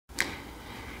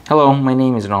Hello, my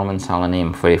name is Roman Solonyy.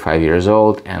 I'm 45 years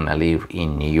old and I live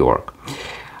in New York.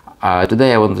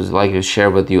 Today I would like to share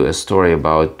with you a story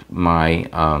about my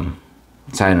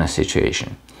sinus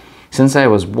situation. Since I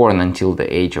was born until the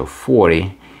age of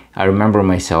 40, I remember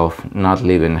myself not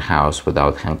leaving the house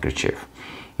without handkerchief.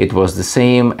 It was the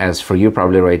same as for you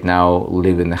probably right now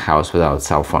leaving the house without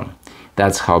cell phone.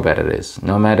 That's how bad it is.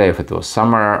 No matter if it was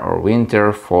summer or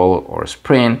winter, fall or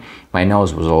spring, my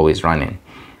nose was always running.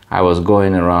 I was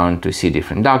going around to see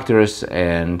different doctors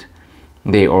and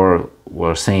they all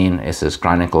were saying it's this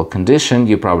chronic condition,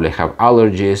 you probably have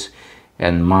allergies,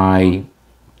 and my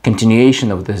continuation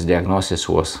of this diagnosis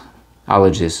was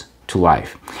allergies to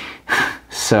life.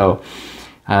 So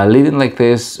living like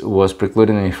this was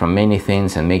precluding me from many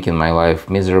things and making my life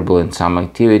miserable in some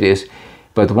activities.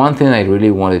 But one thing I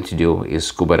really wanted to do is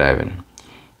scuba diving.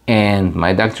 And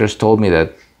my doctors told me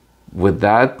that with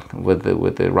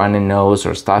the running nose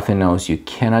or stuffy nose, you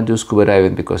cannot do scuba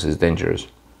diving because it's dangerous.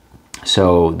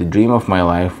 So the dream of my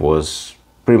life was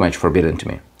pretty much forbidden to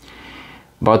me.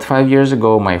 About 5 years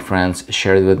ago, my friends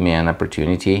shared with me an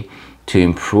opportunity to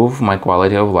improve my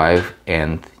quality of life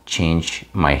and change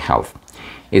my health.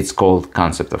 It's called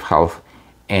Concept of Health,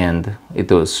 and it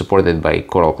was supported by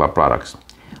Coral Club products.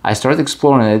 I started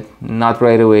exploring it, not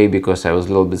right away because I was a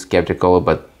little bit skeptical,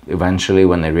 but eventually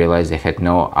when I realized I had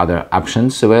no other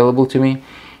options available to me,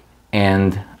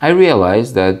 and I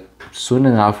realized that soon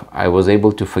enough I was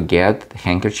able to forget the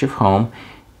handkerchief home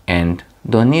and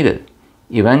don't need it.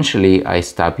 Eventually I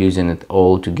stopped using it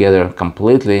altogether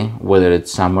completely, whether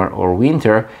it's summer or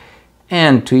winter,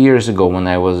 and 2 years ago when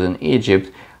I was in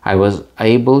Egypt, I was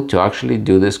able to actually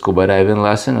do the scuba diving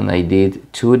lesson, and I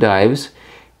did 2 dives,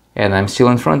 and I'm still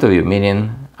in front of you,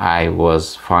 meaning I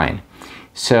was fine.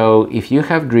 So if you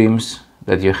have dreams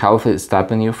that your health is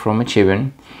stopping you from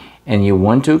achieving and you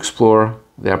want to explore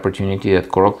the opportunity that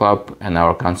Coral Club and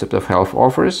our Concept of Health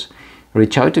offers,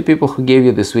 reach out to people who gave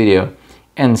you this video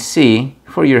and see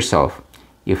for yourself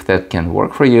if that can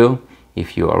work for you,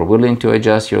 if you are willing to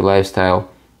adjust your lifestyle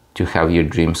to have your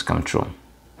dreams come true.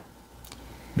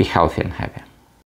 Be healthy and happy.